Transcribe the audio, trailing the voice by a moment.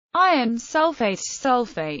Iron sulfate.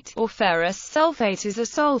 Sulfate, or ferrous sulfate, is a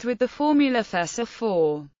salt with the formula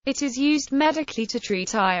Fe4. It is used medically to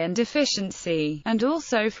treat iron deficiency, and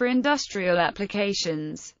also for industrial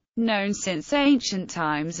applications. Known since ancient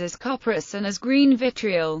times as copperas and as green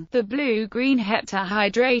vitriol, the blue-green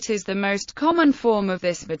heptahydrate is the most common form of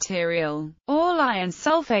this material. All iron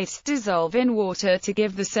sulfates dissolve in water to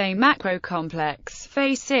give the same macrocomplex,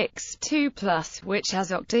 Fe6,2+, which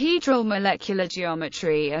has octahedral molecular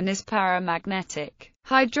geometry and is paramagnetic.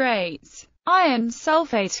 Hydrates. Iron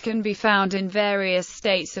sulfate can be found in various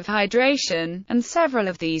states of hydration, and several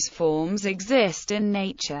of these forms exist in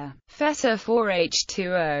nature.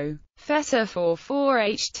 Fe4H2O,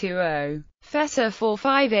 Fe4,4H2O,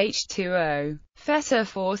 Fe4,5H2O,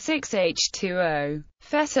 Fe4,6H2O,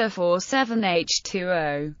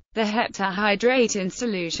 Fe4,7H2O. The heptahydrate in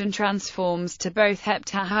solution transforms to both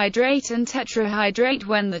heptahydrate and tetrahydrate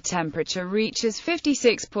when the temperature reaches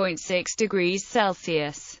 56.6 degrees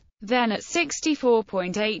Celsius. Then at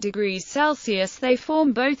 64.8 degrees Celsius they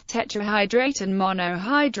form both tetrahydrate and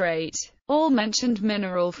monohydrate. All mentioned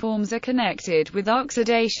mineral forms are connected with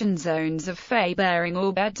oxidation zones of Fe-bearing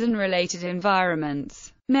ore beds and related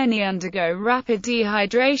environments. Many undergo rapid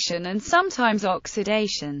dehydration and sometimes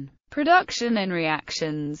oxidation. Production and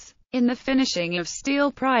reactions. In the finishing of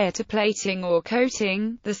steel prior to plating or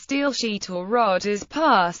coating, the steel sheet or rod is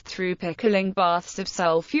passed through pickling baths of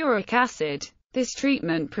sulfuric acid. This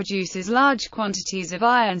treatment produces large quantities of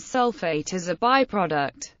iron sulfate as a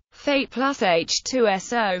byproduct. Fe plus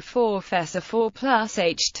H2SO4 Fe4 plus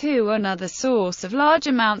H2. Another source of large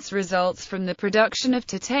amounts results from the production of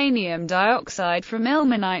titanium dioxide from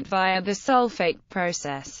ilmenite via the sulfate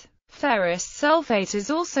process. Ferrous sulfate is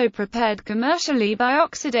also prepared commercially by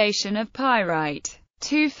oxidation of pyrite.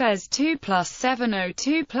 2 Fes2 plus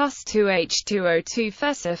 7O2 plus 2H2O2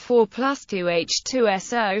 Fe4 plus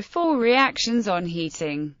 2H2SO4 reactions on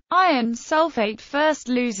heating. Iron sulfate first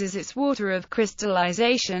loses its water of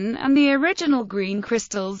crystallization, and the original green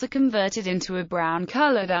crystals are converted into a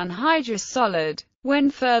brown-colored anhydrous solid. When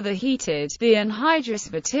further heated, the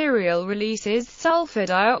anhydrous material releases sulfur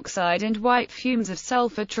dioxide and white fumes of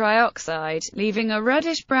sulfur trioxide, leaving a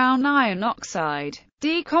reddish-brown iron oxide.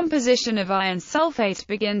 Decomposition of iron sulfate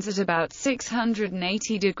begins at about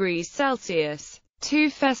 680 degrees Celsius. 2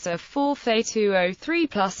 Fe4 Fe2O3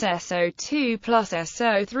 plus SO2 plus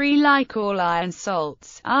SO3. Like all iron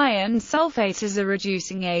salts, iron sulfate is a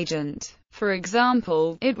reducing agent. For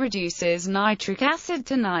example, it reduces nitric acid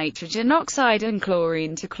to nitrogen oxide and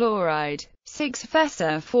chlorine to chloride. 6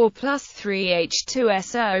 Fe4 plus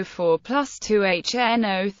 3H2SO4 plus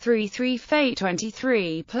 2HNO3 3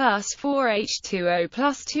 Fe23 plus 4H2O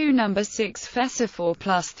plus 2 number 6 Fe4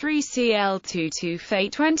 plus 3Cl2 2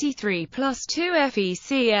 Fe23 plus 2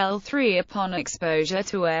 FeCl3. Upon exposure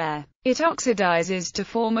to air, it oxidizes to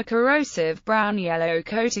form a corrosive brown-yellow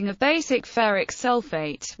coating of basic ferric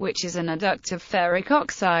sulfate, which is an adduct of ferric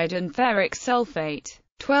oxide and ferric sulfate.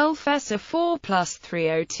 12 Fe4 plus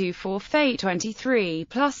 3O2 4 Fe23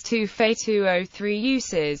 plus 2 Fe2O3.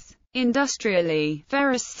 Uses. Industrially,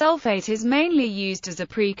 ferrous sulfate is mainly used as a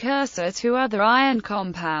precursor to other iron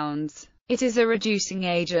compounds. It is a reducing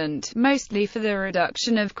agent, mostly for the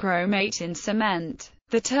reduction of chromate in cement.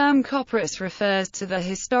 The term copperas refers to the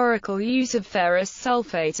historical use of ferrous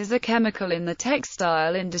sulfate as a chemical in the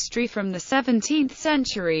textile industry from the 17th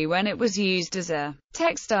century, when it was used as a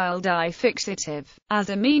textile dye fixative, as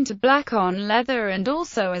a mean to black on leather, and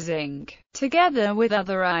also as ink. Together with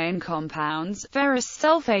other iron compounds, ferrous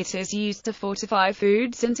sulfate is used to fortify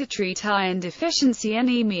foods and to treat iron deficiency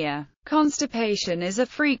anemia. Constipation is a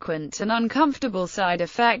frequent and uncomfortable side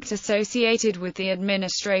effect associated with the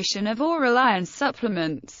administration of oral iron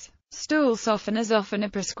supplements. Stool softeners often are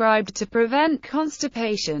prescribed to prevent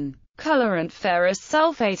constipation. Colorant. Ferrous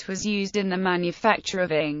sulfate was used in the manufacture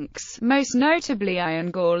of inks, most notably iron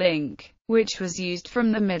gall ink, which was used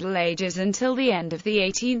from the Middle Ages until the end of the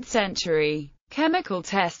 18th century. Chemical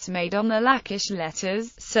tests made on the Lachish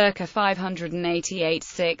letters, circa 588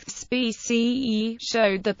 6th BCE,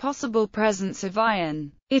 showed the possible presence of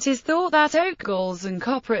iron. It is thought that oak galls and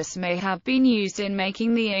copperas may have been used in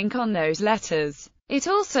making the ink on those letters. It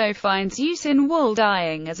also finds use in wool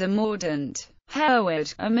dyeing as a mordant.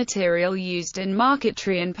 Hairwood, a material used in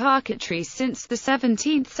marquetry and parquetry since the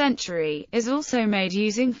 17th century, is also made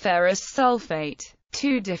using ferrous sulfate.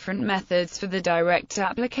 Two different methods for the direct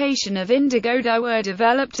application of indigo dye were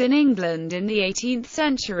developed in England in the 18th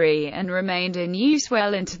century and remained in use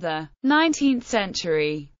well into the 19th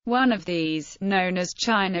century. One of these, known as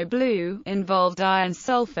China blue, involved iron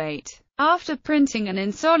sulfate. After printing an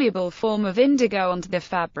insoluble form of indigo onto the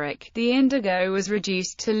fabric, the indigo was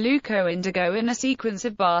reduced to leuco-indigo in a sequence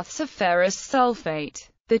of baths of ferrous sulfate.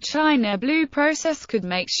 The China blue process could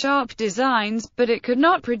make sharp designs, but it could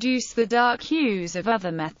not produce the dark hues of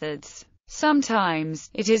other methods.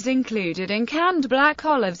 Sometimes, it is included in canned black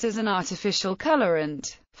olives as an artificial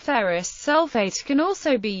colorant. Ferrous sulfate can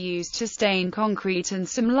also be used to stain concrete, and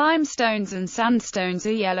some limestones and sandstones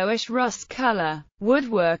a yellowish rust color.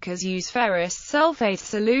 Woodworkers use ferrous sulfate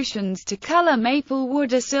solutions to color maple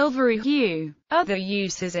wood a silvery hue. Other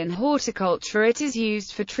uses in horticulture: it is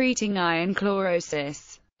used for treating iron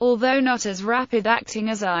chlorosis. Although not as rapid-acting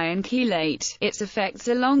as iron chelate, its effects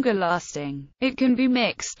are longer-lasting. It can be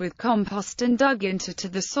mixed with compost and dug into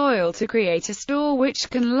the soil to create a store which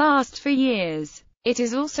can last for years. It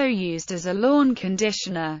is also used as a lawn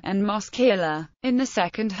conditioner and moss killer. In the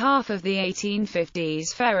second half of the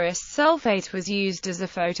 1850s, ferrous sulfate was used as a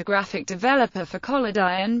photographic developer for colored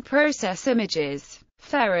iron process images.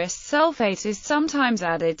 Ferrous sulfate is sometimes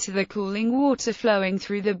added to the cooling water flowing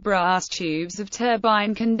through the brass tubes of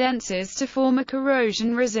turbine condensers to form a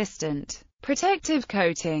corrosion-resistant protective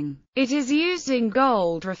coating. It is used in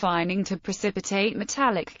gold refining to precipitate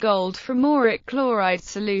metallic gold from auric chloride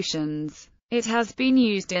solutions. It has been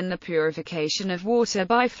used in the purification of water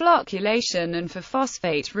by flocculation and for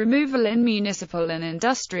phosphate removal in municipal and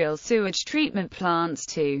industrial sewage treatment plants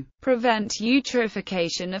to prevent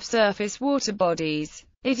eutrophication of surface water bodies.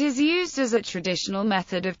 It is used as a traditional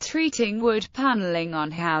method of treating wood paneling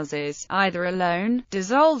on houses, either alone,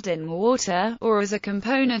 dissolved in water, or as a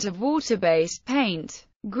component of water-based paint.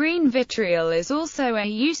 Green vitriol is also a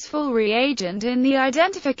useful reagent in the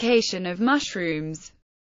identification of mushrooms.